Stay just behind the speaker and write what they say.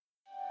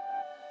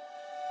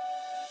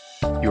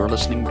You are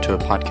listening to a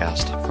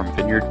podcast from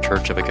Vineyard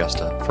Church of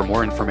Augusta. For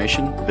more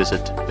information,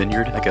 visit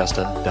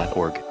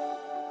vineyardaugusta.org.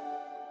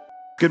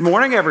 Good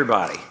morning,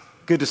 everybody.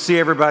 Good to see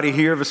everybody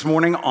here this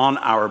morning on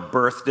our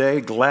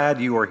birthday.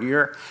 Glad you are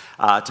here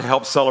to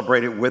help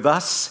celebrate it with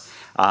us.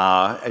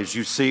 As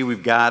you see,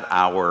 we've got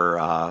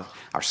our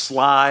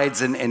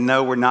slides, and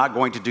no, we're not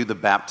going to do the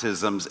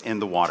baptisms in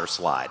the water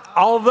slide.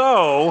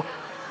 Although,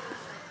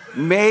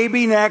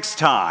 maybe next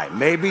time.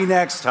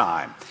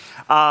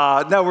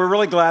 No, we're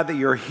really glad that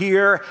you're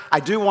here. I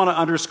do want to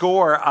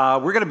underscore,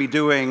 we're going to be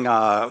doing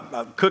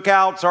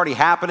cookouts already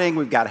happening.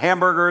 We've got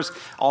hamburgers,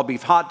 all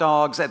beef hot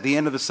dogs. At the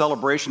end of the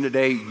celebration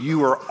today,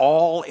 you are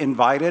all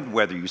invited,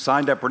 whether you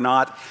signed up or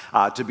not,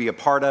 to be a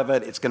part of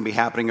it. It's going to be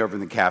happening over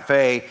in the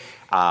cafe.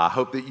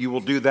 Hope that you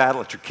will do that.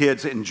 Let your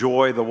kids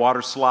enjoy the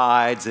water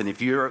slides. And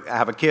if you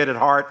have a kid at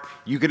heart,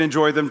 you can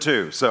enjoy them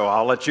too. So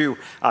I'll let you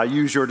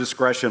use your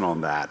discretion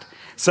on that.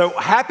 So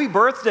happy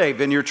birthday,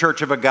 Vineyard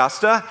Church of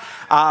Augusta.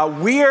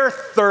 We're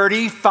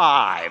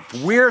 35.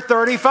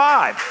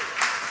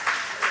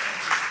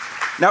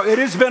 Now, it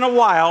has been a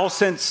while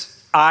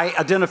since I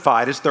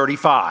identified as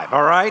 35,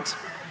 all right?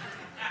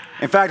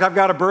 In fact, I've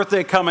got a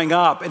birthday coming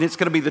up, and it's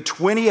going to be the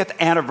 20th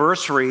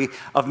anniversary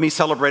of me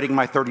celebrating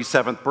my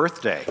 37th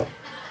birthday.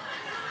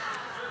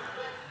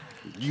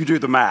 You do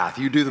the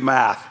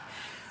math.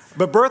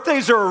 But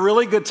birthdays are a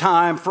really good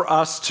time for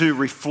us to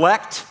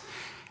reflect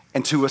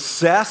and to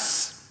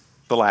assess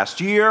the last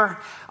year,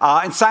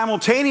 and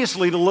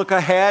simultaneously to look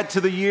ahead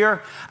to the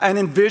year and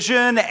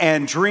envision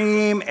and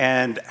dream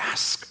and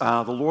ask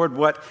the Lord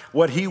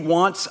what He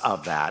wants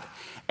of that.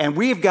 And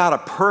we've got a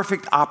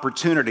perfect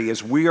opportunity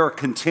as we are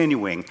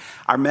continuing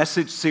our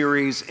message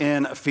series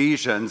in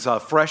Ephesians,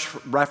 Fresh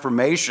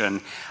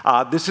Reformation.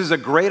 This is a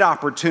great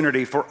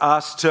opportunity for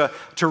us to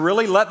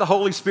really let the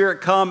Holy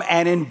Spirit come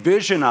and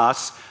envision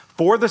us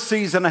for the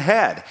season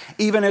ahead,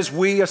 even as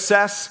we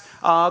assess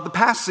the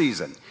past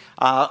season.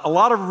 A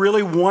lot of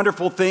really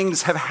wonderful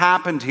things have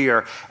happened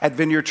here at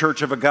Vineyard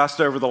Church of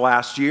Augusta over the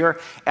last year,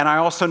 and I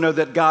also know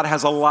that God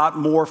has a lot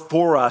more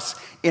for us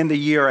in the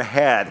year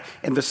ahead,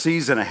 in the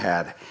season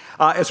ahead.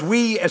 As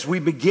we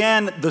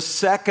begin the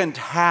second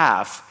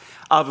half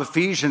of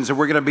Ephesians, and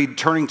we're going to be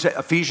turning to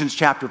Ephesians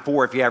chapter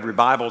 4 if you have your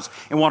Bibles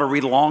and want to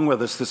read along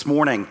with us this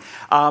morning.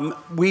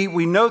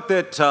 We note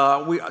that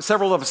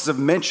several of us have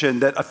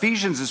mentioned that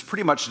Ephesians is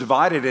pretty much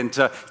divided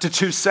into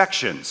two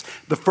sections.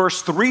 The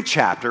first three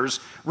chapters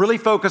really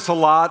focus a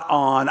lot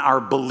on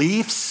our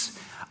beliefs,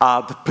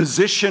 the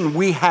position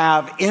we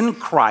have in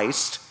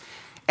Christ,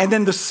 and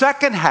then the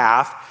second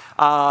half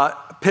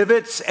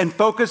pivots and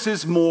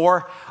focuses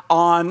more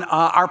on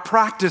our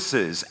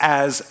practices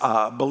as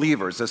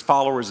believers, as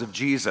followers of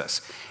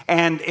Jesus.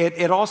 And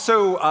it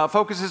also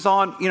focuses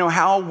on,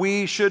 how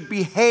we should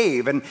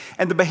behave and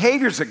the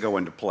behaviors that go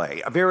into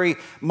play. Very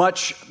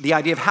much the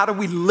idea of how do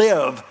we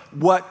live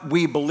what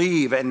we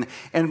believe. And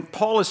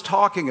Paul is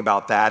talking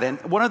about that.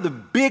 And one of the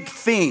big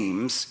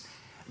themes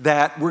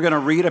that we're going to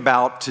read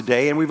about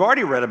today, and we've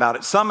already read about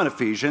it some in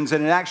Ephesians,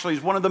 and it actually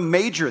is one of the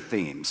major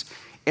themes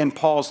in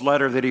Paul's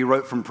letter that he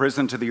wrote from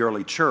prison to the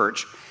early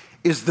church,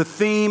 is the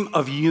theme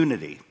of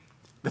unity.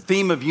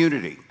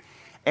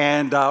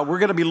 And we're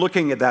going to be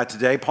looking at that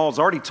today. Paul's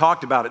already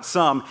talked about it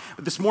some,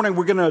 but this morning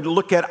we're going to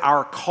look at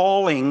our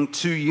calling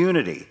to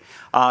unity.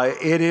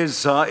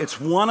 It's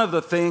one of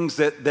the things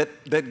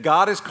that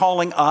God is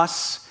calling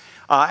us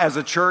as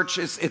a church.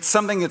 It's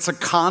something that's a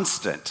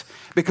constant,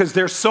 because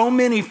there's so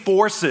many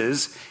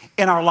forces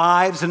in our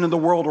lives and in the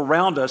world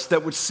around us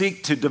that would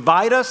seek to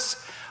divide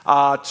us,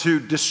 to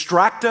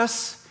distract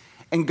us.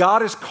 And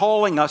God is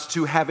calling us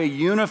to have a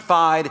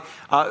unified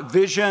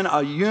vision,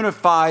 a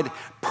unified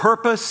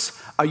purpose,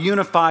 a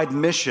unified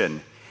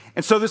mission.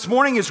 And so this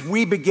morning as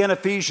we begin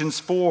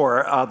Ephesians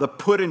 4, the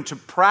put into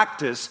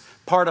practice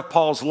part of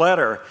Paul's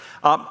letter,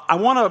 I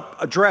want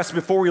to address,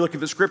 before we look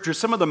at the scripture,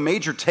 some of the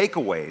major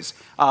takeaways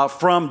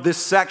from this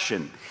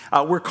section.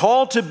 We're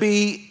called to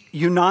be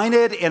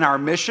united in our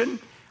mission,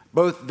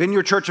 both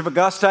Vineyard Church of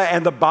Augusta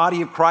and the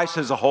body of Christ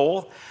as a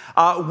whole.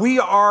 We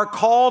are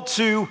called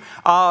to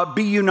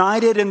be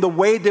united in the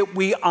way that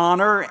we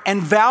honor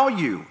and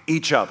value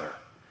each other.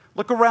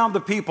 Look around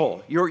the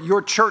people,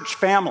 your church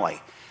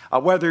family,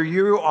 whether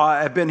you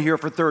have been here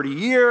for 30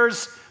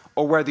 years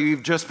or whether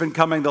you've just been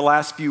coming the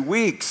last few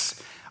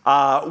weeks.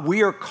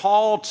 We are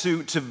called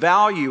to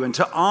value and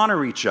to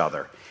honor each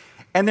other.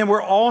 And then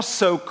we're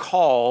also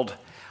called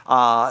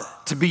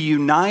to be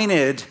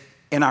united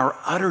in our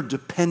utter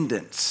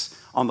dependence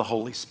on the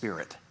Holy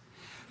Spirit.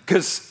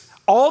 Because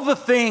all the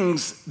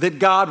things that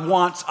God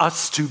wants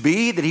us to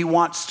be, that He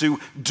wants to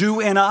do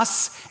in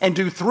us and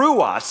do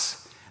through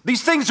us,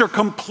 these things are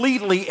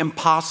completely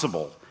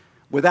impossible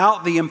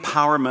without the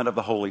empowerment of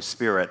the Holy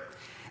Spirit.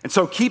 And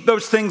so keep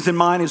those things in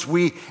mind as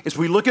we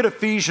look at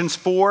Ephesians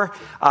 4,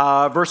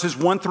 verses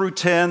 1 through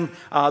 10.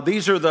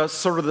 These are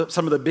some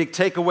of the big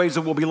takeaways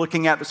that we'll be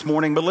looking at this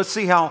morning. But let's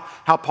see how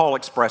Paul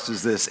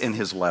expresses this in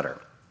his letter.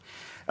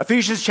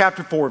 Ephesians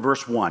chapter 4,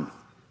 verse 1.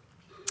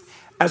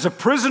 As a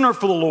prisoner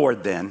for the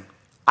Lord, then,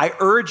 I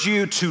urge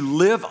you to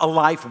live a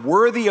life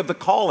worthy of the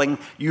calling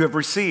you have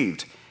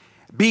received.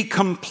 Be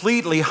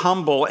completely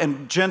humble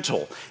and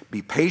gentle.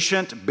 Be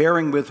patient,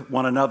 bearing with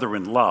one another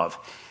in love.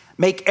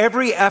 Make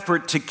every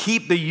effort to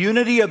keep the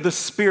unity of the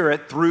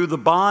Spirit through the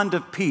bond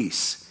of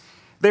peace.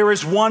 There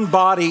is one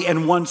body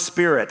and one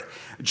Spirit,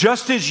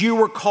 just as you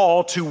were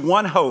called to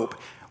one hope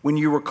when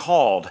you were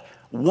called,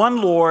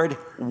 one Lord,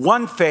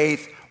 one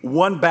faith,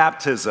 one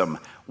baptism,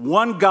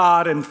 one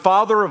God and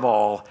Father of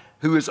all,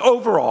 who is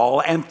over all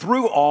and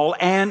through all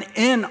and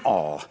in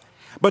all.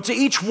 But to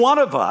each one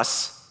of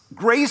us,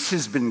 grace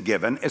has been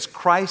given as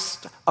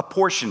Christ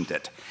apportioned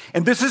it.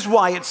 And this is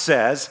why it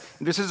says,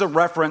 and this is a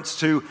reference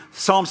to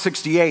Psalm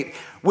 68,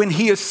 when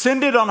he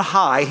ascended on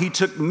high, he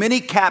took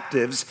many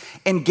captives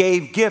and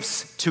gave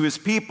gifts to his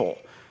people.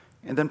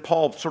 And then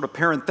Paul sort of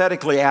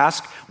parenthetically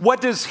asks,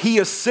 what does he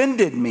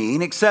ascended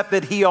mean except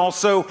that he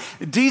also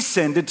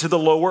descended to the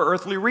lower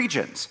earthly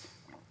regions?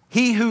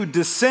 He who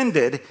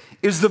descended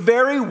is the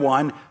very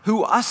one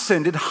who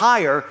ascended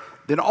higher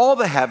than all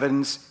the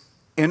heavens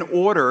in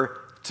order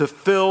to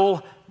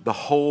fill the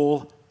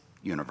whole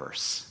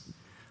universe.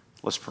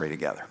 Let's pray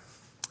together.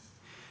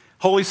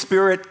 Holy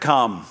Spirit,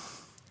 come.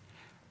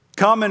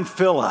 Come and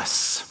fill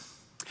us.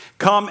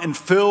 Come and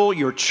fill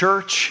your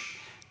church.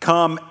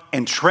 Come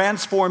and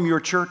transform your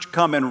church.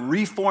 Come and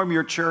reform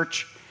your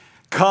church.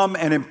 Come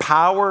and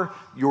empower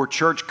your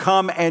church.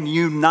 Come and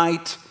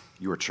unite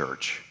your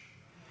church.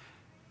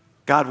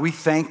 God, we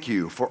thank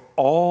you for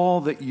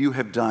all that you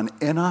have done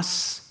in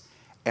us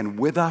and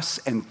with us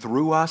and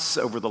through us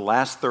over the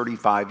last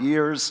 35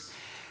 years.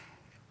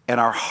 And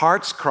our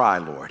heart's cry,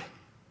 Lord,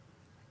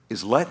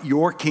 is let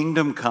your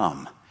kingdom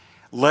come.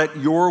 Let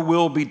your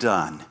will be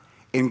done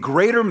in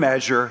greater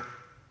measure,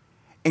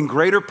 in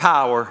greater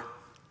power,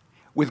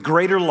 with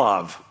greater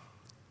love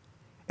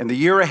in the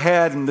year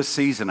ahead and the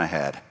season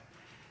ahead.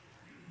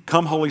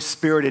 Come, Holy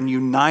Spirit, and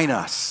unite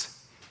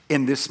us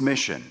in this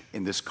mission,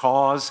 in this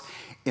cause,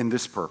 in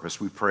this purpose.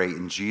 We pray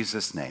in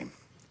Jesus' name.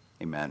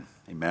 Amen.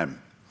 Amen.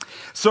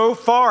 So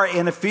far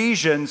in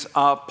Ephesians,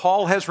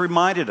 Paul has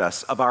reminded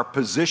us of our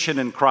position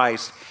in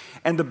Christ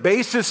and the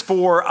basis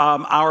for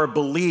our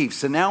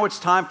beliefs. And now it's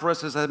time for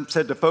us, as I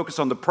said, to focus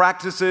on the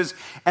practices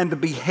and the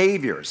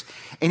behaviors.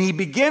 And he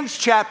begins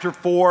chapter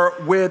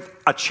 4 with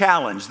a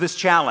challenge, this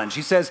challenge.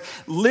 He says,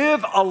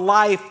 live a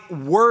life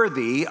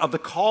worthy of the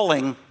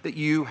calling that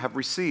you have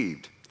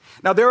received.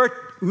 Now, there are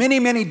many,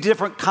 many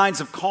different kinds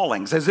of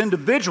callings. As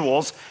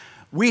individuals,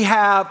 we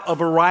have a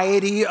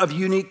variety of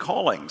unique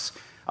callings.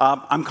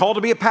 I'm called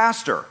to be a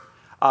pastor.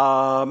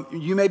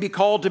 You may be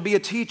called to be a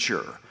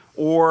teacher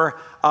or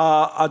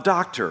a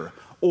doctor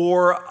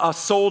or a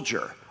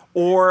soldier,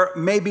 or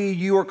maybe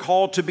you are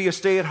called to be a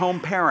stay-at-home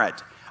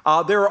parent.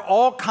 There are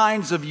all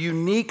kinds of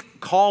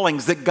unique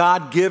callings that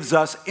God gives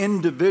us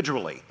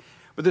individually.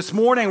 But this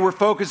morning we're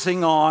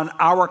focusing on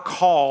our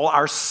call,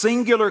 our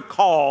singular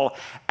call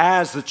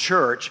as the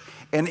church.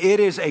 And it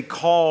is a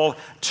call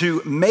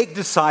to make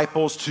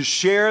disciples, to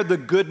share the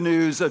good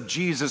news of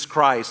Jesus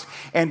Christ,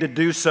 and to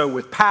do so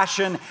with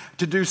passion,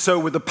 to do so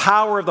with the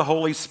power of the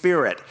Holy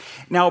Spirit.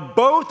 Now,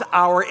 both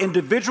our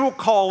individual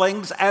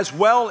callings as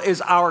well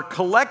as our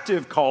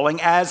collective calling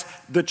as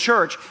the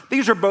church,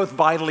 these are both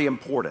vitally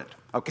important,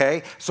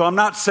 okay? So I'm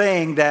not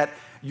saying that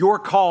your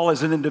call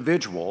as an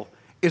individual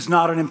is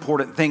not an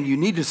important thing. You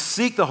need to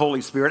seek the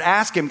Holy Spirit.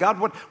 Ask him, God,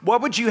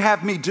 what would you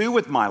have me do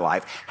with my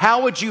life?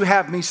 How would you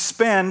have me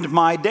spend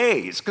my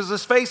days? Because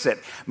let's face it,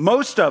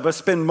 most of us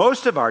spend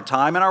most of our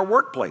time in our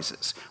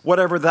workplaces,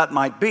 whatever that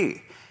might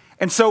be.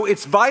 And so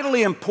it's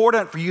vitally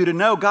important for you to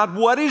know, God,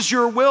 what is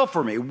your will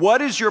for me? What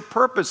is your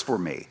purpose for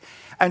me?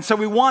 And so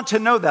we want to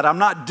know that. I'm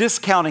not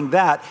discounting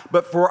that,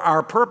 but for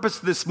our purpose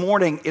this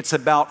morning, it's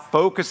about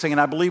focusing. And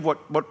I believe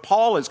what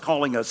Paul is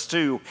calling us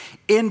to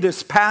in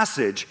this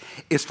passage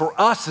is for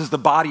us as the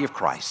body of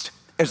Christ,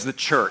 as the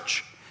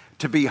church,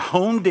 to be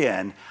honed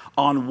in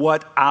on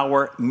what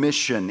our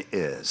mission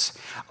is.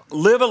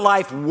 Live a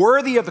life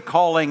worthy of the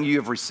calling you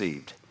have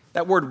received.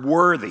 That word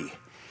worthy.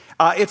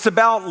 It's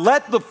about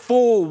let the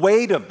full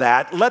weight of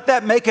that, let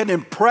that make an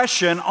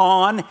impression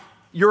on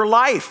your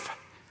life,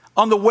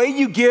 on the way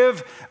you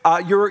give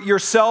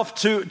yourself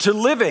to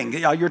living,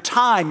 your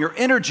time, your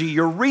energy,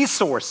 your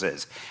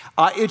resources.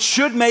 It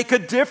should make a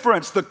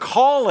difference. The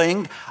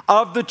calling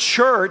of the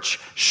church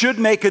should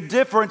make a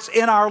difference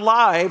in our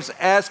lives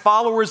as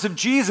followers of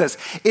Jesus.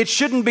 It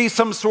shouldn't be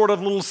some sort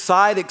of little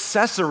side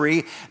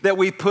accessory that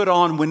we put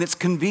on when it's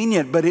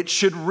convenient, but it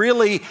should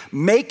really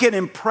make an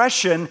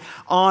impression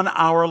on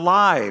our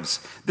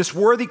lives. This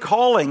worthy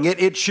calling,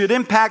 it should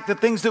impact the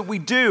things that we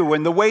do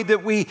and the way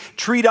that we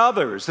treat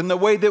others and the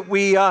way that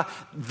we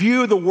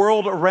view the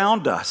world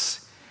around us.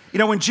 You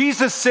know, when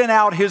Jesus sent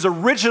out his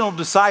original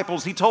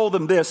disciples, he told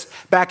them this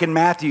back in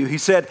Matthew. He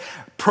said,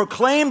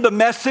 proclaim the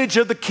message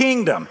of the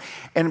kingdom,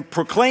 and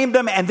proclaim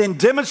them and then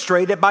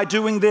demonstrate it by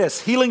doing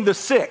this: healing the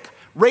sick,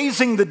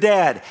 raising the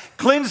dead,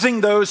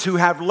 cleansing those who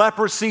have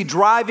leprosy,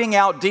 driving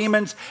out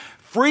demons.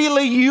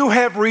 Freely you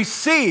have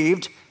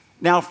received,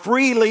 now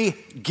freely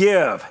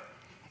give.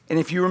 And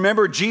if you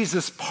remember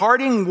Jesus'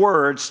 parting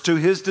words to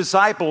his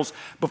disciples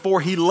before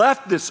he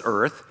left this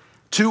earth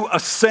to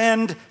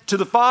ascend to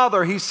the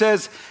Father, he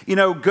says,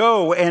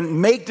 go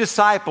and make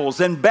disciples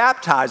and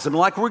baptize them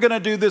like we're going to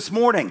do this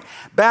morning.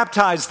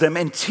 Baptize them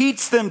and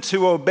teach them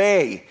to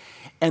obey.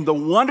 And the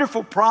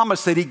wonderful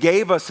promise that he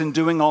gave us in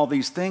doing all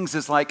these things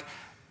is like,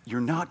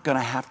 you're not going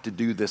to have to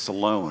do this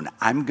alone.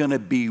 I'm going to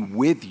be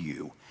with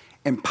you,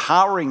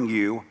 empowering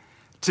you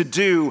to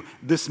do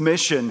this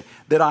mission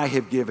that I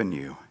have given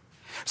you.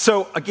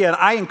 So again,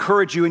 I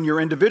encourage you in your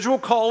individual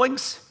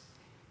callings,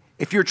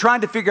 if you're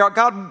trying to figure out,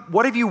 God,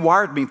 what have you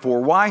wired me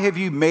for? Why have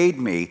you made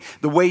me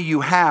the way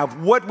you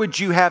have? What would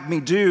you have me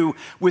do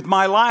with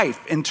my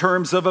life in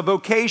terms of a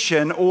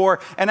vocation or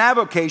an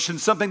avocation,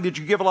 something that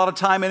you give a lot of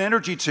time and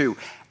energy to?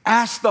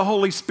 Ask the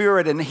Holy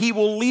Spirit and he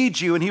will lead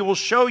you and he will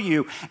show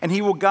you and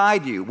he will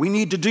guide you. We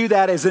need to do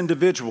that as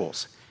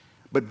individuals.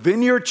 But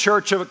Vineyard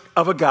Church of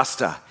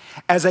Augusta,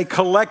 as a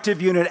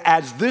collective unit,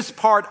 as this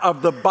part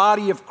of the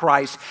body of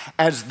Christ,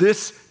 as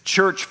this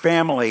church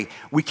family,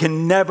 we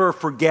can never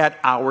forget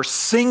our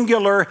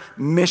singular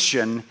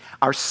mission.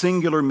 Our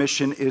singular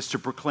mission is to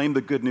proclaim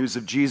the good news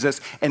of Jesus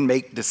and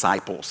make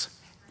disciples.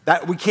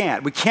 That we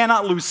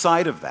cannot lose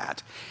sight of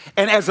that.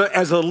 And as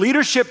a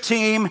leadership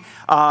team,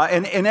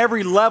 and in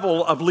every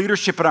level of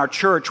leadership in our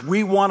church,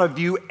 we want to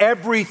view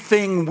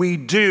everything we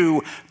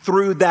do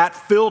through that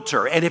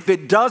filter. And if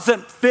it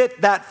doesn't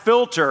fit that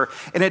filter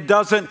and it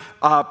doesn't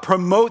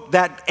promote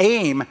that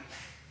aim,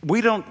 we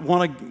don't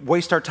want to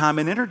waste our time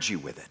and energy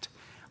with it.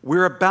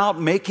 We're about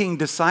making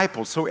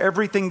disciples. So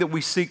everything that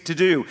we seek to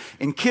do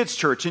in kids'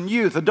 church and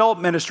youth, adult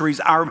ministries,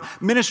 our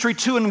ministry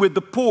to and with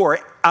the poor,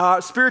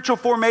 spiritual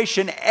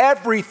formation,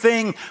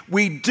 everything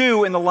we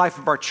do in the life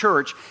of our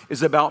church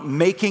is about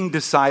making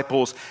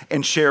disciples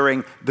and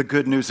sharing the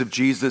good news of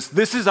Jesus.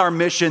 This is our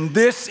mission.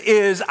 This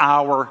is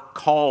our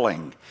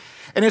calling.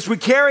 And as we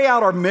carry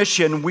out our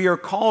mission, we are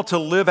called to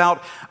live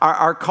out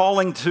our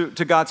calling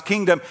to God's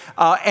kingdom.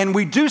 And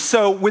we do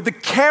so with the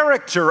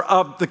character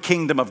of the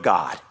kingdom of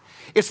God.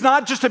 It's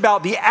not just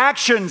about the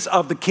actions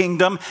of the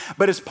kingdom,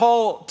 but as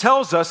Paul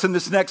tells us in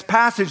this next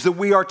passage, that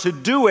we are to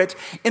do it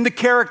in the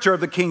character of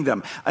the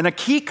kingdom. And a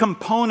key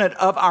component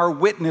of our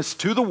witness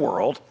to the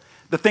world,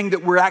 the thing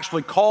that we're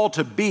actually called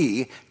to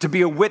be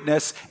a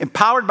witness,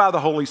 empowered by the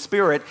Holy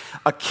Spirit,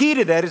 a key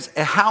to that is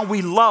how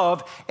we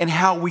love and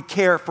how we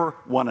care for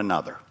one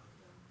another.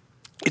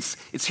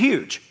 It's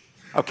huge,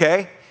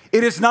 okay?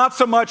 It is not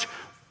so much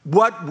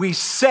what we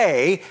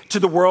say to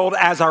the world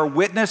as our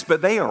witness,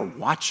 but they are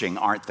watching,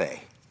 aren't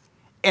they?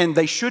 And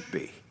they should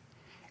be.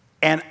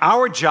 And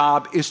our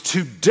job is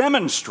to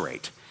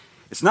demonstrate.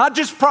 It's not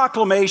just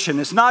proclamation.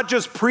 It's not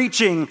just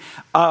preaching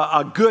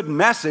a good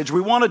message.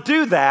 We want to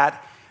do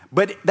that,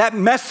 but that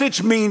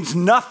message means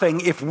nothing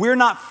if we're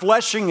not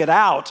fleshing it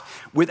out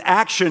with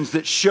actions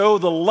that show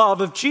the love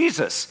of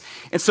Jesus.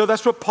 And so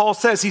that's what Paul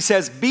says. He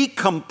says, be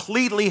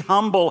completely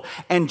humble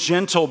and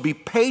gentle. Be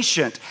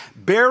patient,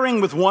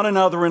 bearing with one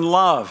another in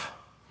love.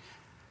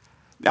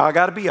 Now, I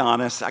got to be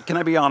honest. Can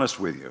I be honest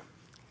with you?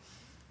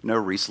 No,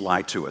 Reese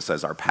lied to us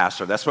as our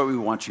pastor. That's what we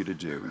want you to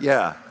do.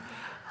 Yeah.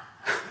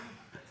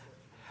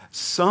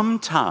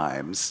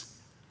 Sometimes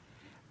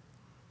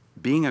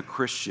being a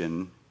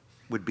Christian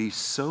would be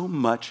so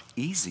much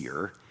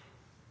easier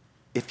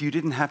if you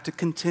didn't have to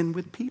contend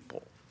with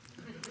people.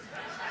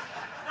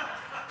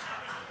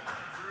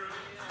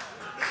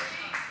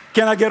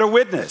 Can I get a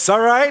witness? All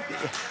right?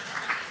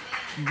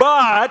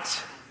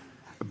 But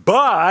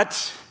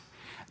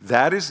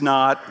that is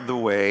not the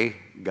way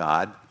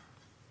God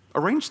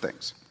arranged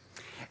things.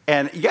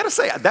 And you got to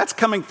say, that's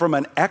coming from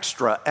an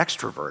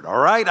extrovert, all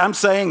right? I'm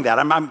saying that.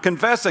 I'm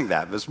confessing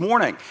that this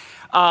morning.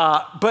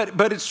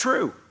 But it's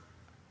true.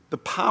 The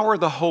power of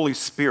the Holy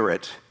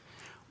Spirit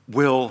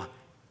will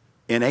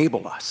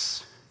enable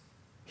us.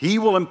 He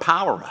will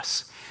empower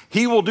us.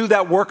 He will do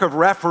that work of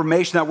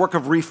reformation, that work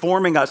of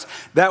reforming us,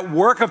 that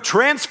work of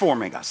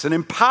transforming us and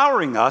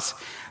empowering us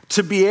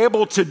to be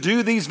able to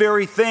do these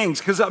very things.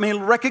 Because,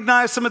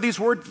 recognize some of these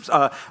words,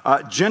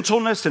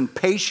 gentleness and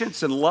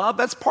patience and love,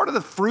 that's part of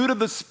the fruit of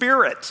the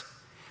Spirit.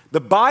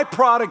 The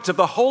byproduct of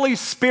the Holy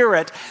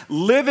Spirit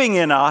living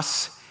in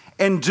us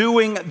and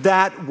doing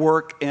that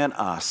work in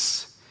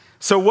us.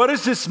 So what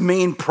does this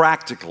mean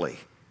practically?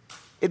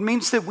 It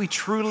means that we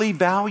truly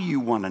value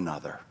one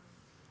another.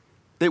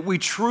 That we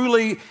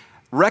truly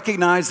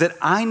recognize that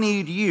I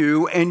need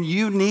you and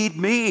you need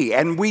me,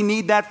 and we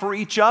need that for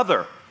each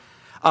other.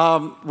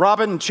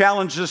 Robin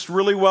challenged us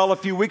really well a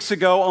few weeks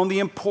ago on the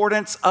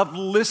importance of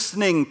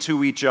listening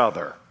to each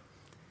other.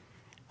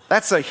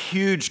 That's a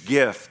huge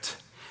gift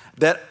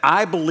that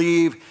I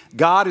believe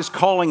God is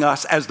calling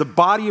us as the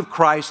body of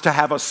Christ to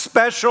have a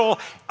special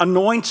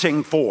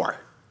anointing for.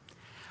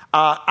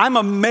 I'm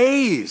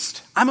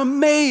amazed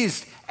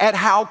at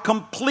how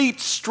complete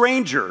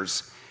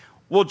strangers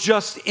will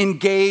just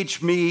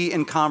engage me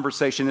in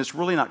conversation. It's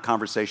really not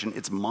conversation,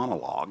 it's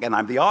monologue, and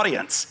I'm the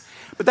audience.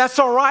 But that's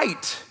all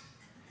right,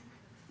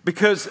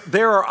 because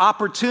there are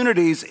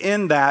opportunities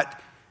in that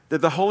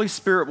the Holy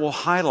Spirit will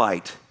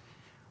highlight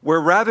where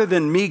rather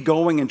than me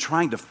going and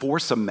trying to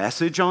force a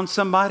message on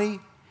somebody,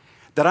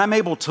 that I'm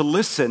able to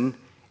listen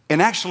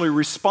and actually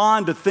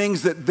respond to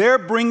things that they're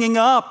bringing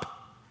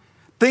up,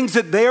 things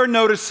that they're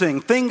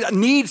noticing,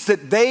 needs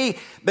that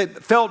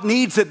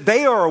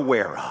they are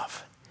aware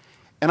of.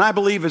 And I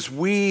believe as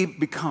we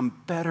become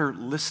better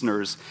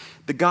listeners,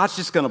 that God's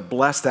just going to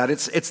bless that.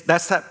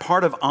 That's that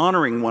part of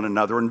honoring one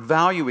another and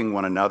valuing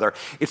one another.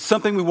 It's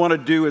something we want to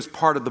do as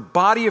part of the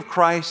body of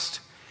Christ,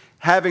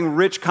 having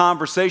rich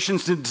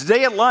conversations. And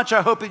today at lunch,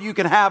 I hope that you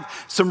can have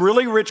some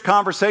really rich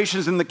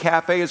conversations in the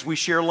cafe as we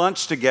share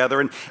lunch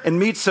together and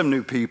meet some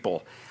new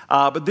people.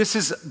 But this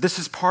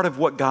is part of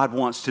what God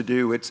wants to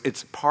do.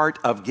 It's part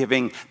of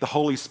giving the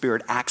Holy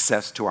Spirit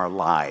access to our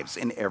lives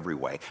in every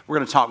way. We're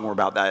going to talk more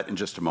about that in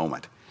just a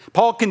moment.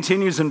 Paul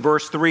continues in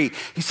verse 3.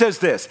 He says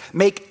this,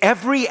 make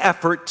every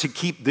effort to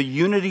keep the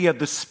unity of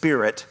the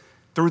Spirit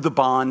through the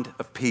bond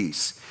of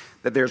peace.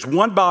 That there's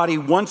one body,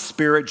 one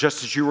Spirit,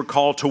 just as you were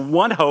called to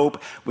one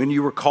hope when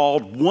you were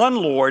called, one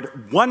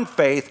Lord, one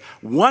faith,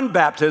 one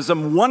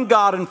baptism, one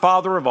God and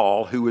Father of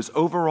all, who is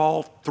over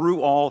all,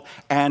 through all,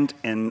 and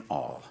in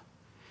all.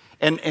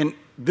 And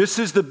this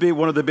is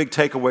one of the big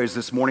takeaways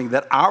this morning,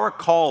 that our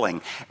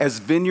calling as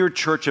Vineyard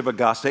Church of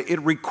Augusta,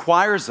 it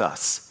requires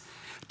us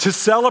to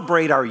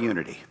celebrate our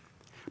unity.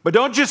 But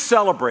don't just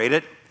celebrate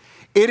it.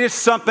 It is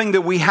something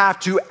that we have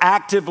to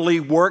actively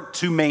work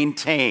to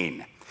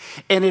maintain.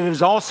 And it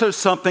is also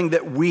something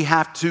that we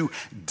have to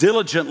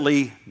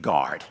diligently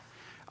guard.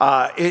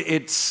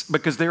 It's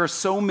because there are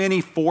so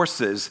many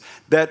forces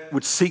that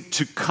would seek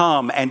to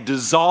come and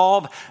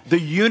dissolve the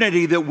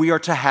unity that we are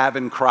to have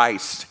in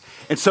Christ.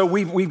 And so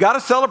we've got to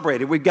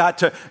celebrate it. We've got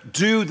to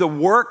do the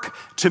work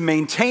to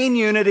maintain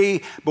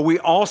unity, but we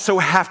also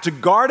have to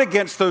guard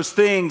against those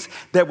things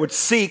that would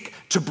seek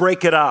to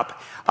break it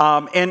up.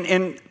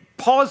 And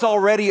Paul has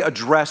already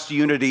addressed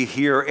unity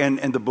here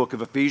in the book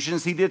of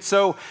Ephesians. He did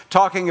so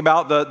talking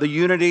about the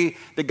unity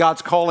that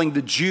God's calling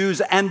the Jews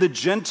and the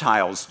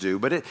Gentiles to.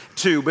 But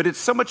it's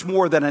so much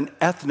more than an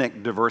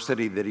ethnic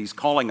diversity that he's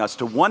calling us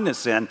to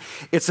oneness in.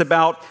 It's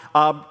about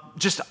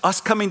just us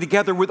coming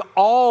together with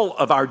all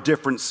of our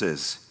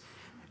differences.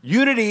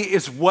 Unity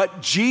is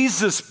what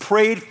Jesus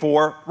prayed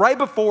for right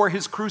before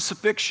his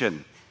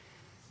crucifixion.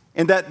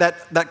 And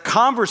that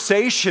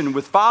conversation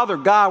with Father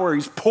God where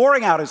he's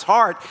pouring out his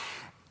heart,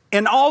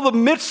 in all the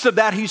midst of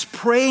that, he's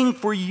praying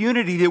for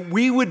unity, that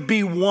we would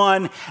be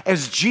one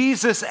as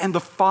Jesus and the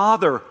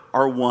Father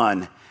are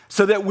one,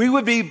 so that we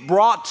would be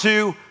brought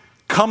to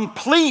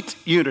complete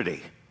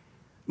unity,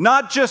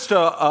 not just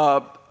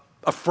a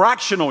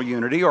fractional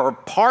unity or a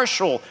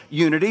partial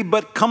unity,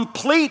 but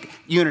complete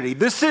unity.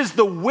 This is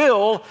the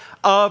will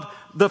of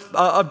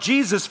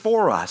Jesus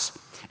for us,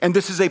 and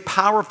this is a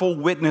powerful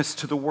witness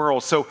to the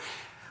world. So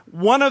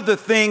one of the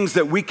things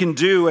that we can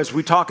do as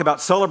we talk about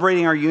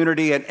celebrating our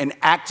unity and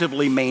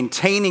actively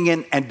maintaining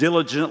it and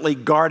diligently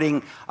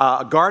guarding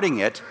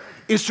it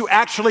is to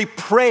actually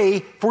pray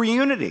for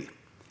unity.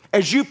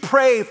 As you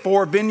pray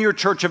for Vineyard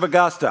Church of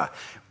Augusta,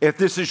 if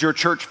this is your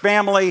church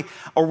family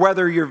or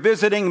whether you're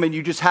visiting and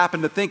you just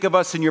happen to think of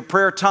us in your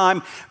prayer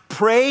time,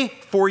 pray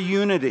for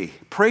unity.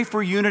 Pray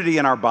for unity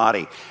in our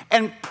body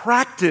and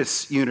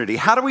practice unity.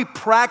 How do we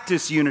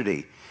practice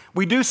unity?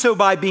 We do so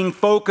by being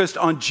focused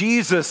on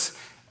Jesus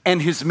and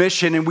his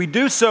mission, and we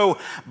do so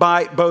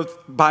by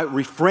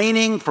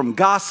refraining from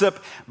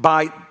gossip,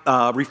 by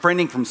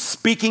refraining from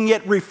speaking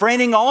it,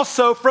 refraining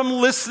also from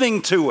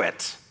listening to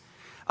it.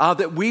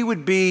 That we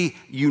would be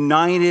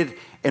united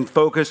and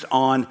focused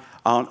on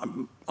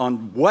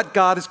what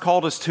God has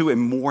called us to,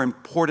 and more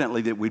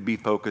importantly, that we'd be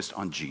focused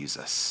on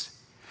Jesus.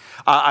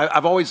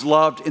 I've always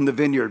loved in the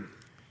Vineyard,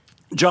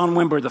 John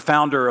Wimber, the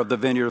founder of the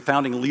Vineyard,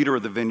 founding leader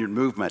of the Vineyard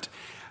movement.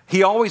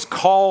 He always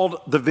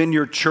called the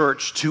Vineyard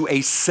Church to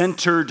a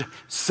centered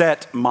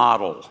set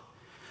model.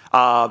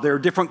 There are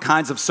different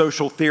kinds of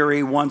social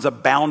theory. One's a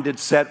bounded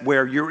set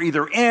where you're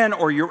either in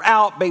or you're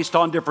out based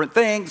on different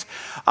things.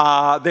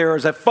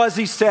 There's a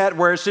fuzzy set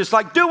where it's just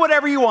like, do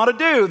whatever you want to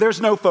do. There's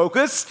no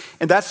focus,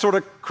 and that's sort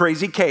of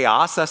crazy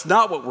chaos. That's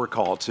not what we're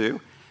called to.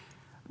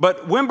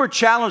 But Wimber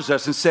challenged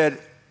us and said,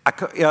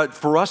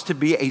 for us to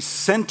be a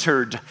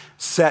centered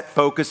set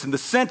focus, and the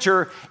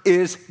center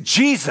is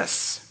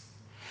Jesus.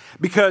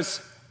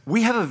 Because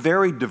we have a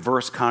very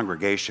diverse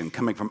congregation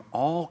coming from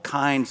all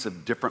kinds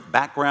of different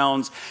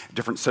backgrounds,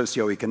 different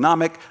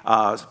socioeconomic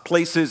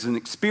places and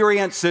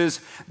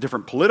experiences,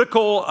 different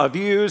political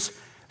views.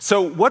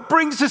 So what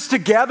brings us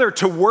together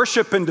to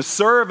worship and to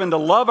serve and to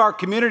love our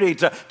community,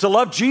 to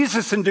love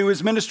Jesus and do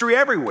his ministry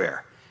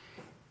everywhere?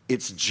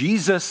 It's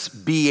Jesus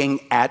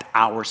being at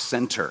our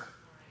center.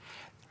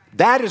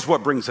 That is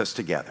what brings us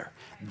together.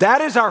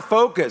 That is our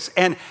focus.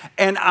 And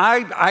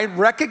I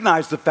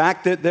recognize the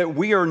fact that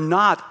we are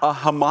not a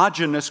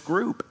homogenous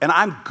group. And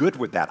I'm good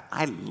with that.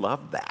 I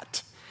love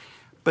that.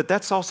 But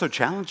that's also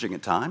challenging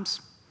at times.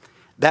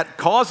 That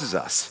causes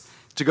us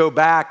to go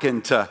back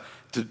and to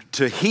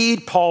to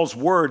heed Paul's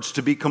words,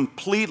 to be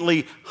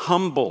completely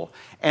humble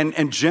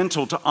and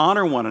gentle, to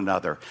honor one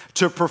another,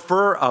 to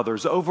prefer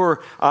others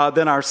over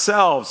than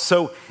ourselves.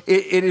 So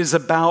it is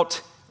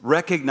about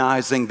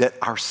recognizing that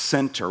our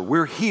center,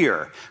 we're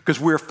here because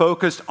we're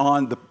focused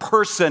on the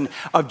person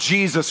of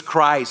Jesus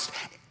Christ,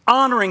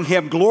 honoring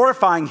him,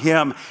 glorifying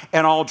him,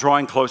 and all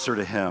drawing closer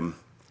to him.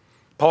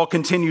 Paul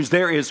continues,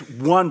 there is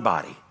one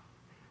body.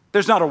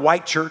 There's not a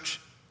white church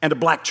and a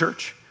black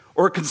church,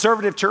 or a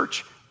conservative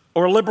church,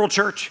 or a liberal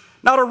church,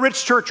 not a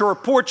rich church or a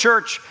poor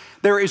church.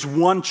 There is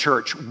one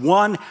church,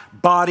 one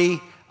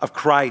body of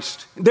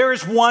Christ. There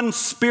is one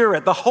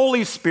Spirit, the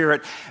Holy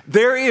Spirit.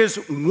 There is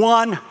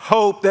one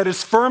hope that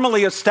is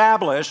firmly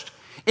established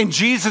in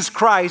Jesus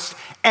Christ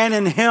and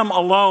in him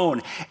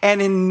alone.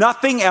 And in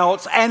nothing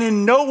else and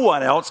in no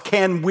one else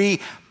can we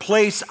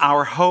place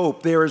our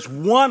hope. There is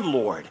one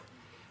Lord,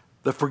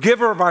 the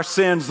forgiver of our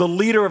sins, the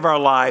leader of our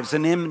lives,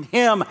 and in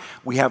him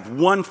we have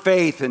one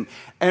faith, and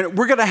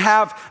we're going to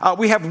have,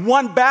 we have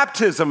one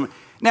baptism.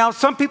 Now,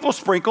 some people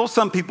sprinkle,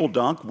 some people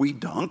dunk. We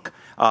dunk.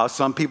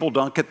 Some people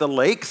dunk at the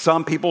lake.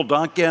 Some people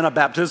dunk in a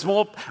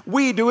baptismal.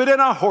 We do it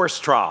in a horse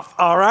trough,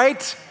 all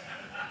right?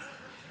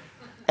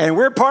 And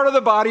we're part of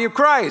the body of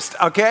Christ,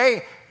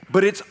 okay?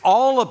 But it's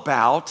all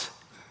about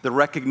the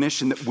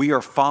recognition that we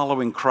are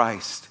following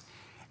Christ,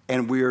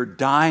 and we are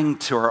dying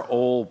to our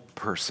old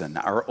person,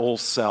 our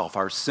old self,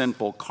 our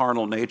sinful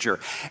carnal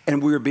nature,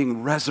 and we are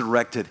being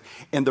resurrected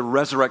in the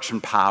resurrection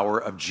power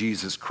of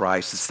Jesus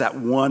Christ. It's that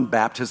one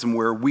baptism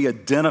where we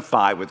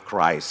identify with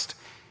Christ,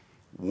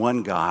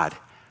 one God,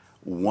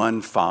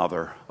 one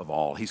Father of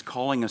all. He's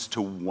calling us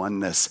to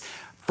oneness,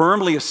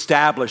 firmly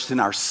established in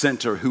our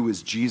center, who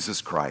is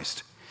Jesus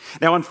Christ.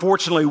 Now,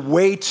 unfortunately,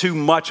 way too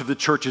much of the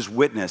church's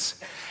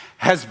witness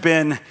has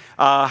been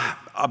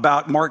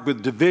marked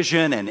with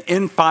division and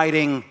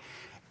infighting,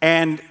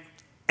 and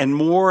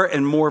more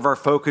of our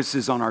focus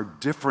is on our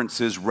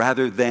differences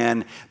rather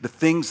than the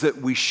things that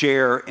we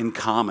share in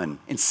common.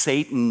 And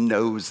Satan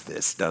knows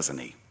this, doesn't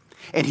he?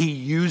 And he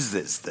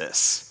uses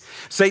this.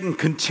 Satan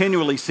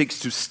continually seeks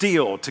to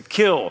steal, to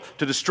kill,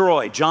 to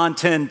destroy. John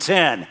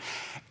 10:10.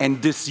 And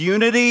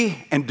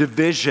disunity and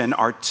division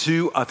are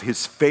two of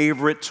his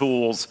favorite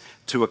tools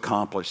to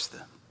accomplish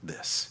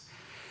this.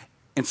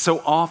 And so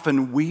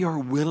often we are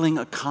willing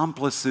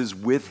accomplices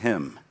with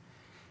him.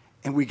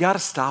 And we got to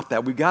stop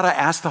that. We got to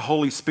ask the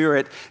Holy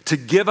Spirit to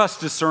give us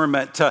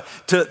discernment,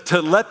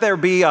 to let there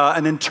be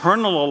an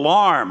internal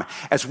alarm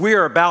as we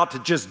are about to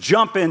just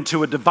jump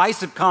into a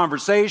divisive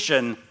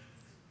conversation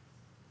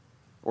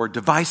or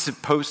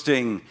divisive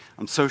posting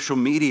on social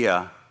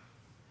media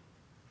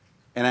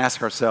and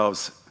ask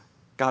ourselves,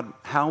 God,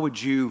 how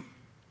would you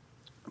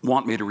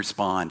want me to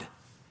respond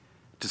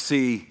to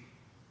see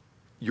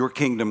your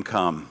kingdom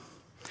come,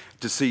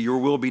 to see your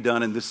will be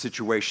done in this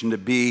situation, to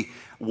be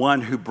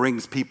one who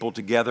brings people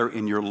together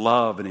in your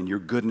love and in your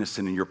goodness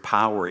and in your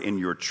power, in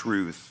your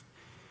truth?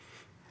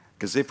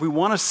 Because if we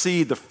want to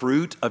see the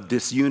fruit of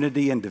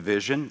disunity and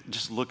division,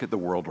 just look at the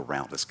world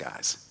around us,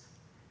 guys.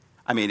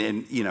 I mean,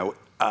 and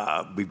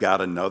we've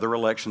got another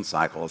election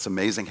cycle. It's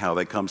amazing how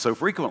they come so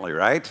frequently,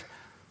 right?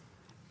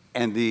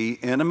 And the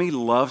enemy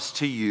loves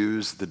to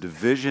use the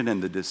division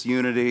and the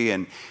disunity,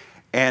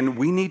 and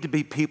we need to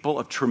be people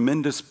of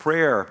tremendous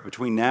prayer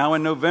between now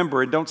and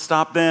November, and don't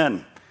stop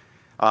then.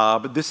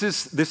 But this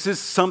is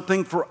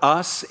something for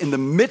us in the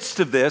midst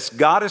of this.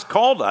 God has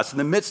called us in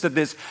the midst of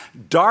this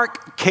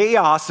dark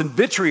chaos and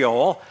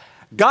vitriol.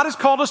 God has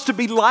called us to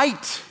be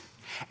light,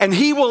 and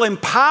he will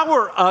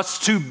empower us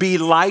to be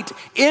light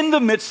in the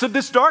midst of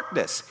this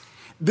darkness.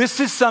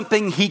 This is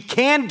something he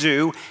can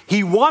do,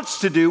 he wants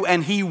to do,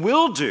 and he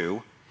will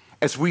do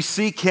as we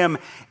seek him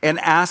and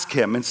ask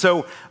him. And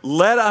so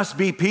let us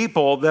be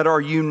people that are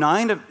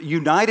united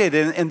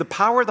in the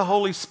power of the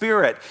Holy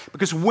Spirit.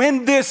 Because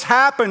when this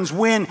happens,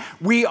 when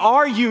we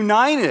are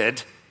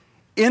united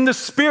in the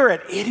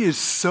Spirit, it is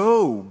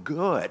so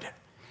good.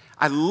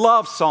 I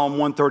love Psalm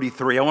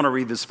 133. I want to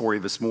read this for you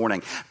this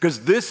morning,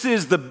 because this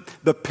is the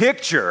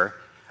picture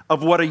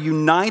of what a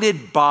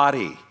united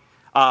body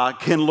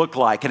can look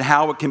like and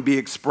how it can be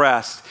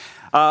expressed.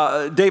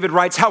 David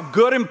writes, how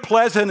good and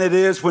pleasant it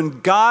is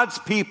when God's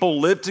people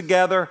live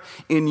together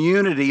in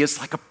unity. It's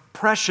like a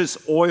precious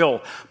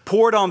oil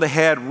poured on the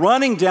head,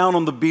 running down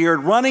on the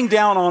beard, running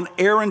down on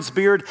Aaron's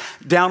beard,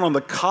 down on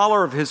the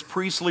collar of his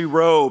priestly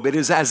robe. It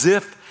is as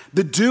if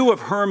the dew of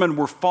Hermon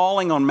were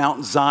falling on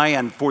Mount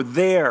Zion, for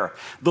there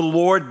the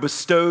Lord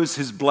bestows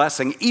his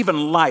blessing,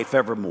 even life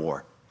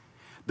evermore.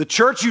 The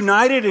church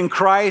united in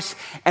Christ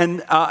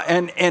and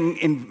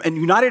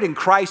united in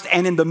Christ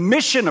and in the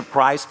mission of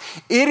Christ,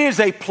 it is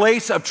a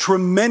place of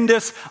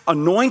tremendous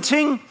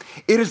anointing.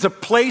 It is a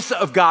place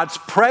of God's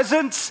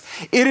presence.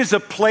 It is a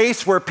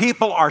place where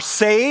people are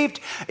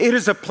saved. It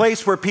is a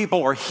place where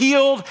people are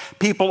healed,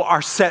 people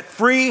are set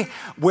free,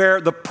 where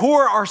the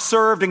poor are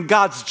served and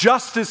God's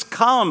justice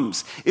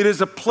comes. It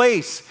is a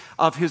place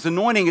of his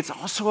anointing. It's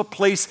also a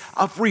place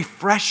of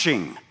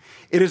refreshing.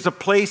 It is a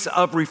place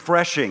of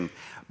refreshing.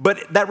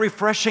 But that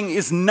refreshing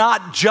is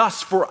not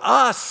just for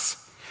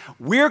us.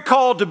 We're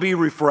called to be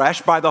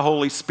refreshed by the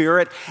Holy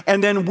Spirit,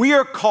 and then we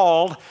are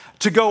called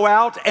to go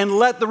out and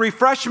let the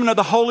refreshment of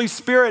the Holy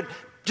Spirit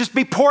just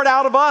be poured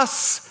out of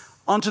us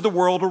onto the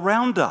world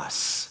around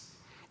us.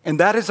 And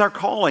that is our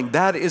calling.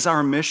 That is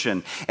our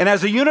mission. And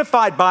as a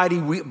unified body,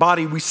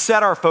 we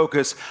set our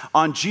focus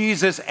on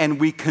Jesus, and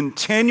we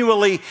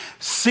continually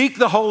seek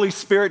the Holy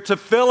Spirit to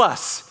fill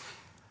us.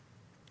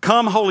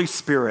 Come, Holy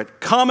Spirit,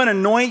 come and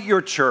anoint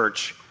your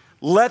church.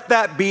 Let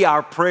that be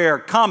our prayer.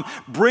 Come,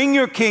 bring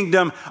your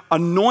kingdom,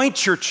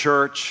 anoint your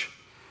church.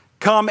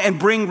 Come and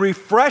bring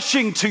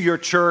refreshing to your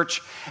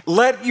church.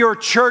 Let your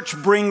church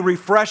bring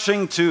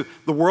refreshing to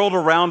the world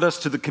around us,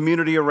 to the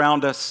community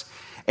around us,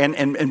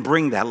 and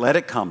bring that. Let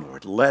it come,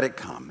 Lord. Let it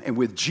come. And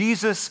with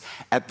Jesus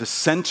at the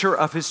center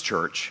of his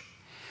church,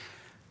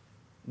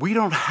 we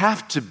don't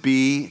have to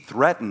be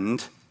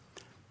threatened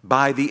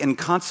by the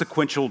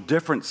inconsequential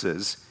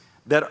differences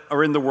that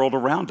are in the world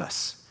around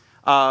us.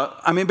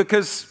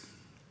 Because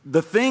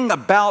the thing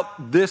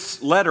about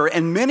this letter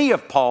and many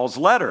of Paul's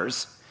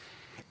letters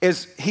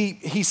is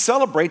he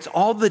celebrates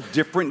all the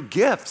different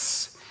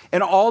gifts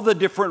and all the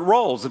different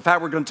roles. In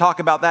fact, we're going to talk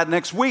about that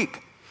next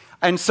week.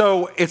 And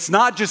so it's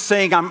not just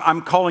saying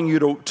I'm calling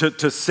you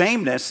to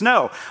sameness.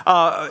 No,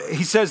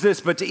 he says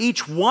this, but to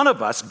each one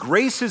of us,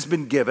 grace has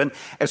been given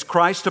as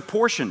Christ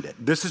apportioned it.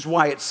 This is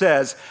why it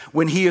says,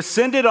 when he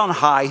ascended on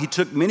high, he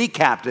took many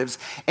captives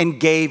and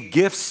gave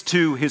gifts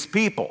to his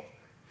people.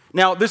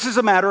 Now, this is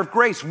a matter of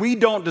grace. We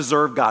don't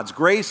deserve God's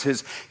grace,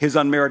 his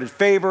unmerited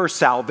favor,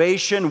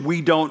 salvation.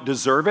 We don't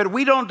deserve it.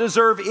 We don't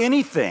deserve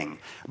anything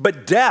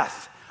but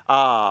death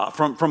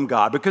from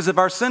God because of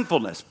our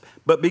sinfulness.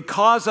 But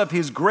because of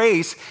his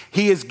grace,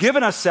 he has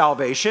given us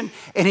salvation,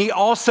 and he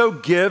also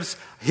gives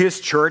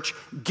his church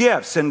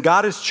gifts. And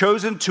God has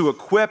chosen to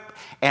equip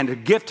and to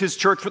gift his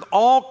church with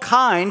all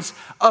kinds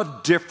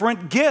of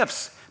different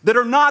gifts that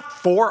are not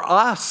for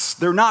us.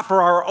 They're not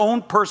for our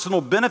own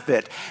personal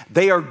benefit.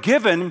 They are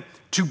given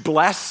to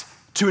bless,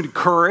 to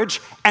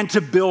encourage, and to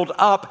build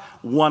up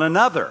one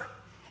another.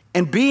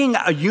 And being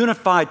a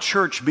unified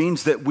church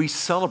means that we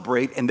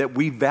celebrate and that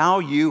we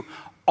value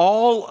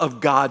all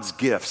of God's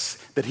gifts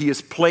that he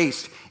has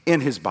placed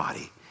in his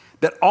body,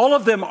 that all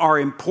of them are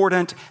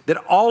important, that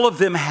all of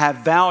them have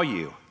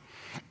value.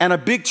 And a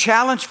big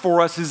challenge for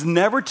us is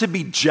never to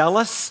be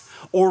jealous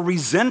or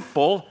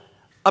resentful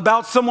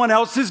about someone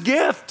else's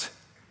gift.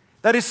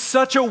 That is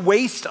such a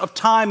waste of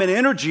time and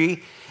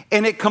energy,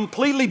 and it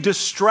completely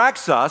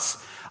distracts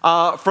us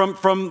from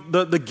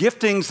the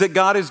giftings that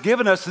God has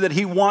given us that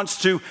he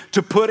wants to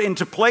put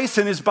into place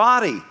in his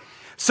body.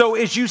 So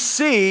as you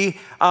see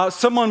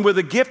someone with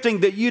a gifting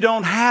that you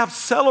don't have,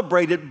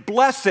 celebrate it,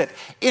 bless it,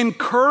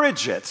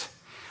 encourage it,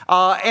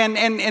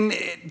 and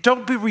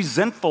don't be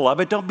resentful of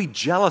it. Don't be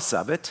jealous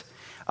of it.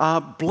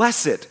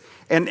 Bless it.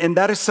 And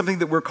that is something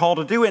that we're called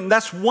to do. And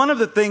that's one of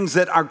the things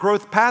that our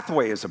growth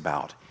pathway is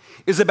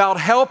about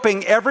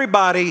helping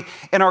everybody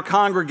in our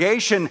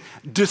congregation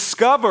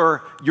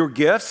discover your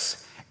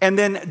gifts and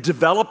then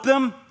develop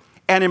them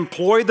and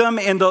employ them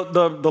in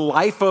the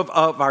life of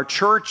our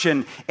church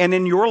and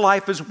in your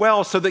life as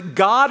well, so that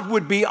God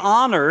would be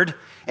honored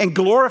and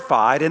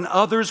glorified and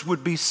others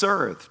would be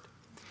served.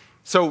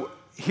 So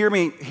hear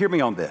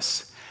me on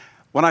this.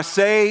 When I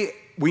say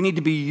we need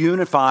to be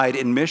unified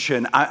in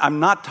mission, I'm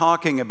not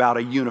talking about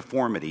a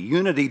uniformity.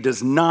 Unity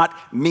does not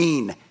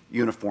mean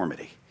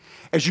uniformity.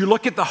 As you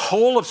look at the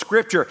whole of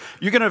Scripture,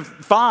 you're going to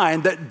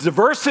find that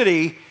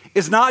diversity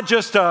is not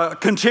just a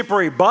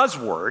contemporary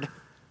buzzword.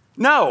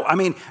 No,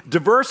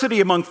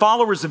 diversity among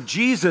followers of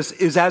Jesus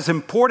is as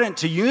important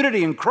to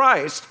unity in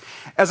Christ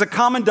as a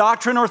common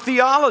doctrine or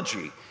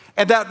theology.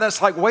 And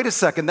that's like, wait a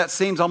second, that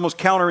seems almost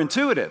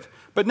counterintuitive.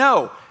 But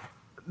no,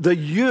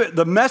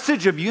 the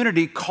message of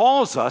unity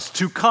calls us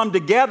to come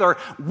together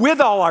with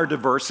all our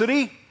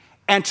diversity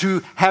and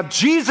to have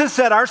Jesus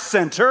at our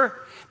center,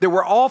 that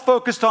we're all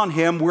focused on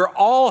him. We're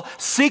all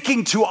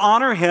seeking to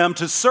honor him,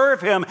 to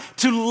serve him,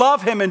 to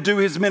love him, and do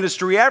his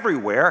ministry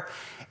everywhere.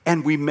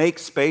 And we make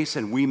space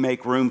and we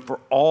make room for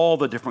all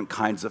the different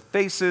kinds of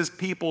faces,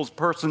 peoples,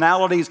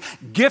 personalities,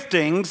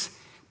 giftings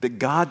that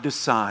God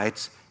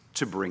decides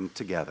to bring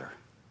together.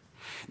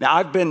 Now,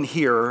 I've been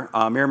here,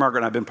 Mary Margaret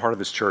and I have been part of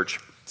this church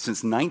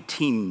since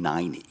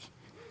 1990.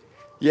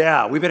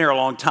 Yeah, we've been here a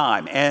long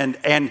time.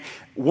 And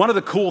one of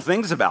the cool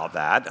things about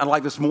that, and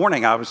like this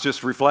morning, I was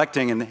just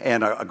reflecting,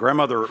 and a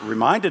grandmother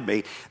reminded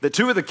me that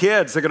two of the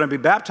kids that are going to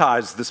be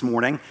baptized this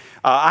morning,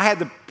 I had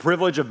the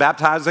privilege of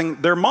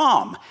baptizing their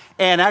mom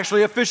and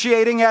actually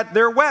officiating at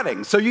their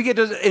wedding. So you get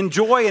to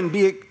enjoy and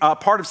be a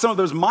part of some of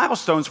those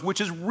milestones, which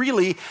is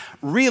really,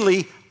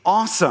 really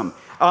awesome.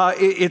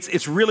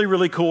 It's really,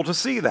 really cool to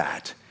see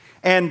that.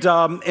 And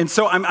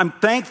so I'm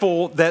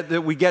thankful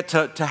that we get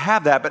to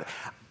have that. But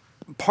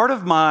part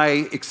of my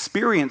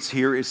experience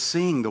here is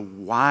seeing the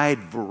wide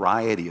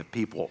variety of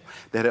people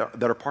that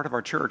are part of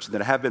our church,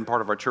 that have been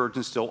part of our church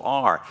and still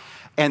are,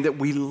 and that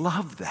we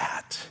love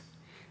that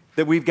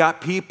we've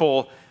got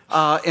people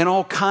in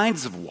all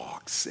kinds of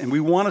walks, and we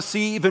want to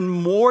see even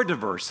more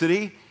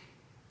diversity.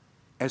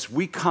 as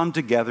we come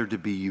together to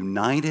be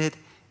united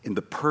in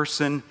the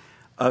person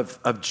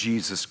of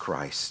Jesus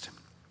Christ.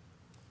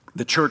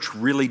 The church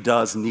really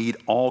does need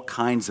all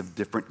kinds of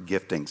different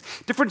giftings,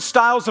 different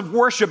styles of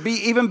worship,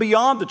 even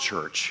beyond the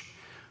church.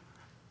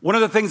 One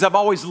of the things I've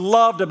always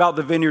loved about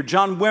the Vineyard,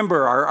 John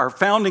Wimber, our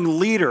founding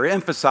leader,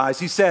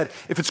 emphasized, he said,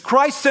 if it's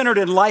Christ-centered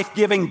and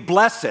life-giving,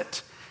 bless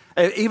it.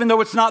 Even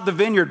though it's not the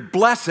Vineyard,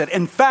 bless it.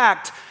 In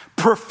fact,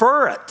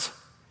 prefer it.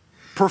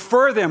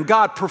 Prefer them.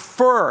 God,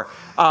 prefer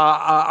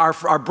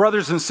our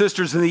brothers and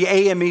sisters in the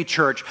AME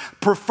church.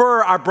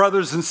 Prefer our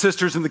brothers and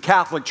sisters in the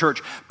Catholic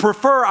church.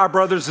 Prefer our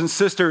brothers and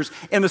sisters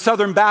in the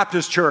Southern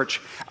Baptist church.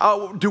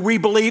 Do we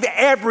believe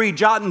every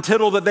jot and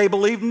tittle that they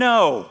believe?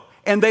 No.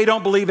 And they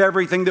don't believe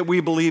everything that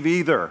we believe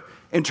either,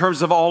 in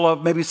terms of all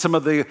of maybe some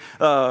of the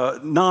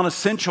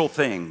non-essential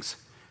things.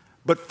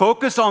 But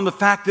focus on the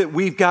fact that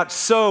we've got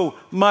so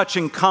much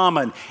in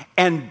common,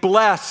 and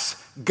bless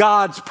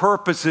God's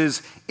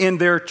purposes in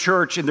their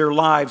church, in their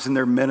lives, in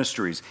their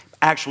ministries.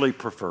 Actually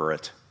prefer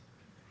it.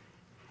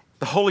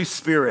 The Holy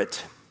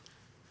Spirit,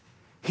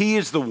 He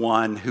is the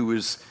one who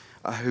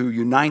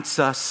unites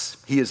us.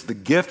 He is the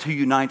gift who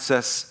unites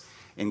us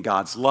in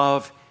God's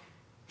love.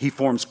 He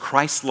forms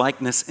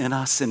Christ-likeness in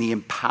us, and He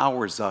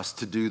empowers us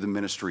to do the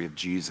ministry of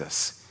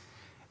Jesus.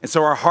 And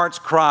so our heart's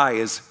cry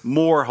is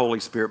more Holy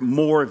Spirit,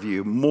 more of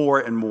you, more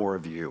and more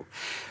of you.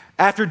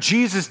 After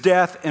Jesus'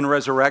 death and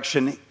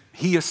resurrection,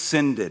 He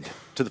ascended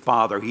to the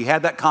Father. He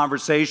had that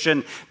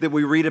conversation that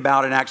we read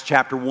about in Acts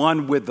chapter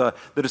 1 with the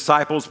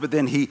disciples, but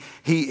then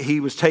he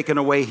was taken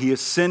away. He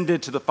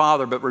ascended to the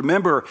Father. But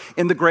remember,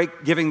 in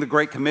giving the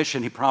Great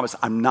Commission, He promised,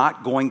 I'm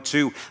not going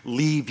to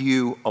leave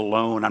you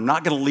alone. I'm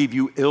not going to leave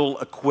you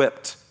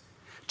ill-equipped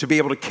to be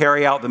able to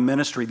carry out the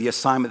ministry, the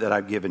assignment that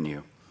I've given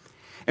you.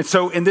 And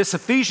so in this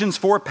Ephesians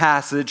 4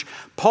 passage,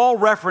 Paul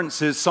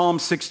references Psalm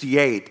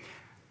 68,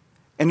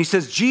 and he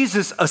says,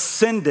 Jesus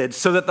ascended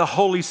so that the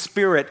Holy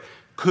Spirit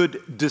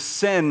could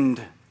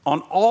descend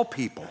on all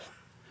people,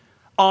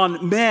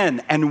 on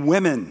men and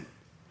women,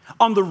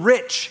 on the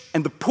rich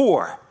and the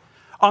poor,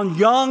 on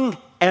young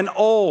and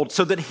old,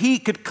 so that He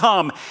could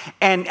come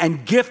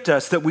and gift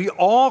us, that we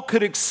all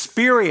could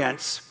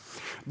experience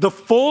the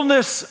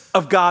fullness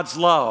of God's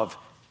love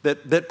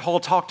that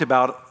Paul talked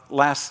about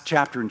last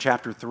chapter in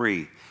chapter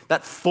 3.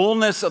 That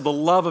fullness of the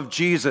love of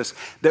Jesus,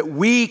 that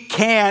we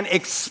can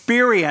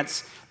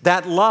experience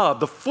that love,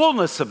 the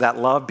fullness of that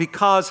love,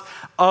 because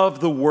of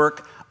the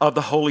work of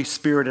the Holy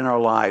Spirit in our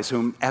lives,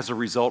 whom as a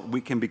result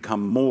we can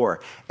become more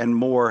and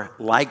more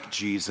like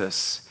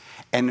Jesus,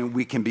 and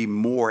we can be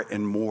more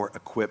and more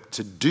equipped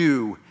to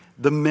do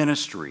the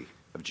ministry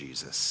of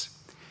Jesus.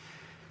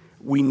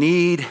 We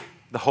need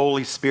the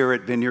Holy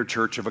Spirit, Vineyard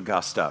Church of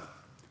Augusta.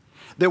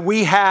 That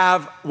we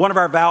have, one of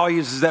our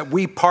values is that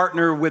we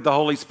partner with the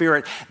Holy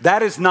Spirit.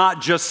 That is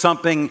not just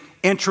something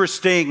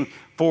interesting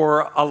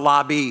for a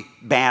lobby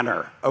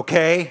banner,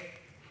 okay?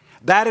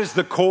 That is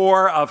the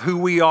core of who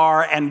we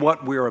are and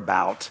what we're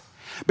about.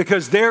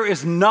 Because there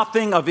is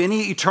nothing of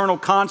any eternal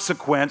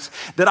consequence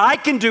that I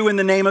can do in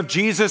the name of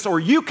Jesus, or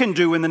you can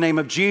do in the name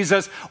of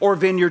Jesus, or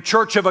Vineyard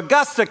Church of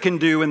Augusta can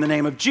do in the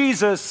name of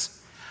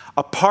Jesus,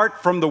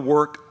 apart from the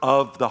work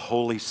of the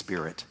Holy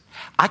Spirit.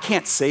 I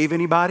can't save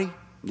anybody,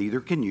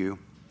 neither can you.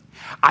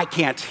 I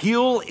can't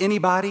heal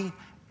anybody,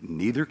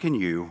 neither can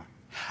you.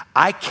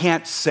 I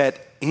can't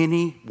set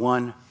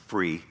anyone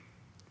free,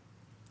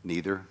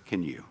 neither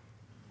can you.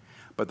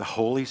 But the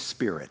Holy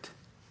Spirit,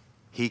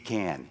 He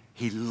can.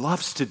 He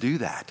loves to do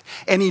that.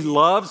 And He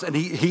loves, and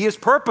He has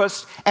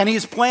purposed, and He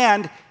has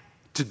planned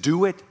to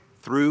do it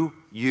through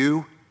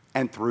you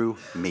and through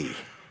me.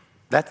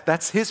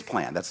 That's His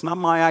plan. That's not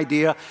my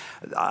idea.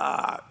 If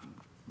I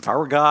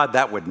were God,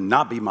 that would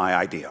not be my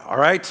idea, all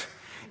right?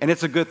 And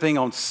it's a good thing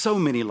on so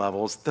many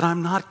levels that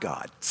I'm not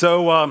God.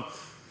 So,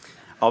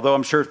 although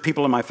I'm sure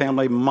people in my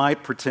family might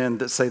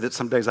say that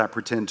some days I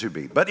pretend to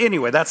be. But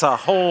anyway, that's a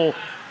whole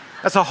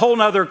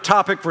nother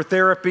topic for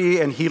therapy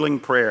and healing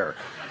prayer.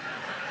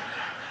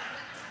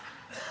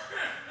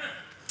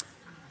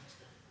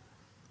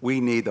 We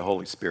need the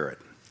Holy Spirit.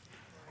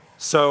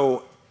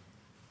 So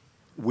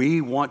we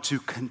want to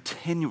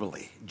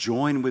continually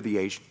join with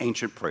the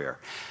ancient prayer.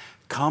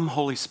 Come,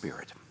 Holy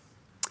Spirit.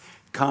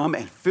 Come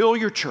and fill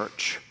your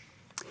church.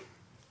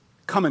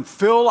 Come and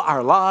fill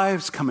our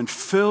lives. Come and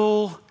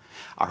fill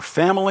our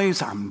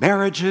families, our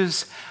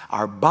marriages,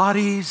 our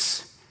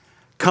bodies.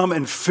 Come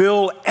and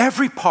fill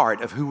every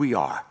part of who we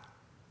are.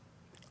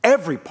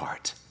 Every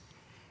part.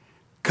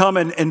 Come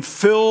and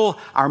fill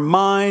our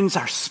minds,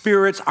 our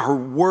spirits, our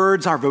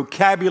words, our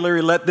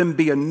vocabulary. Let them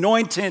be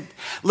anointed.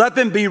 Let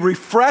them be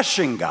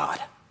refreshing, God.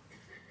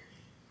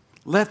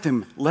 Let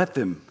them. Let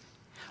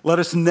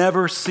us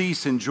never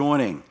cease in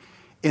joining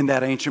in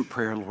that ancient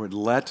prayer, Lord.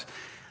 Let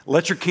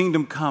your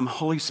kingdom come.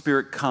 Holy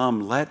Spirit,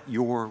 come. Let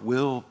your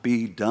will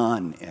be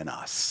done in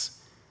us.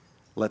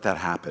 Let that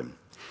happen.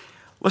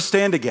 Let's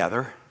stand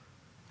together.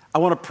 I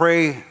want to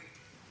pray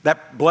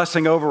that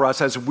blessing over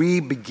us as we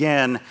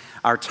begin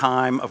our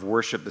time of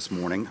worship this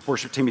morning.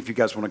 Worship team, if you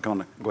guys want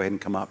to go ahead and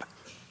come up.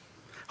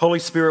 Holy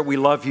Spirit, we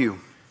love you.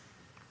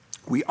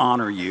 We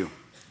honor you.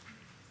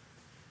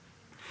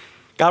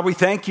 God, we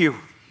thank you.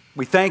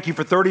 We thank you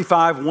for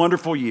 35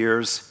 wonderful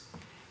years.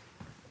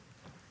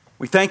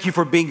 We thank you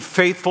for being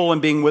faithful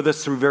and being with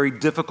us through very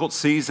difficult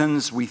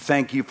seasons. We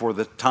thank you for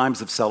the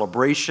times of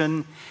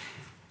celebration.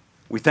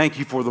 We thank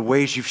you for the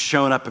ways you've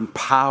shown up in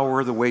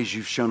power, the ways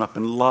you've shown up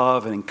in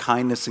love and in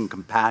kindness and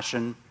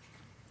compassion.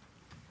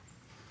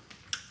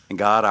 And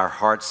God, our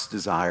heart's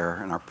desire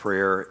and our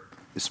prayer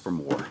is for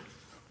more.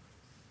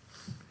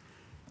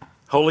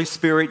 Holy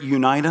Spirit,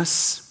 unite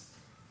us.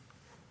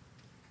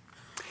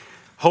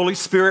 Holy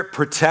Spirit,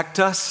 protect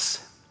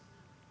us.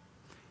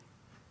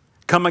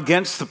 Come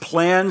against the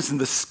plans and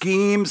the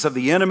schemes of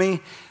the enemy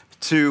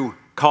to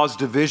cause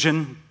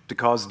division, to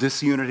cause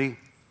disunity.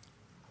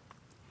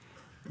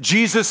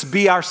 Jesus,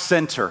 be our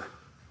center.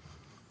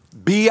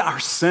 Be our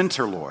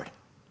center, Lord.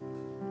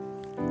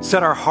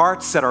 Set our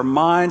hearts, set our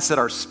minds, set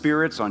our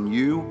spirits on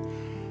you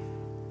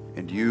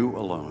and you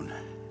alone.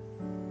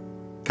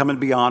 Come and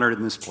be honored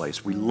in this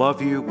place. We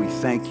love you, we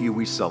thank you,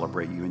 we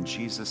celebrate you in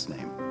Jesus'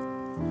 name.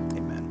 Amen.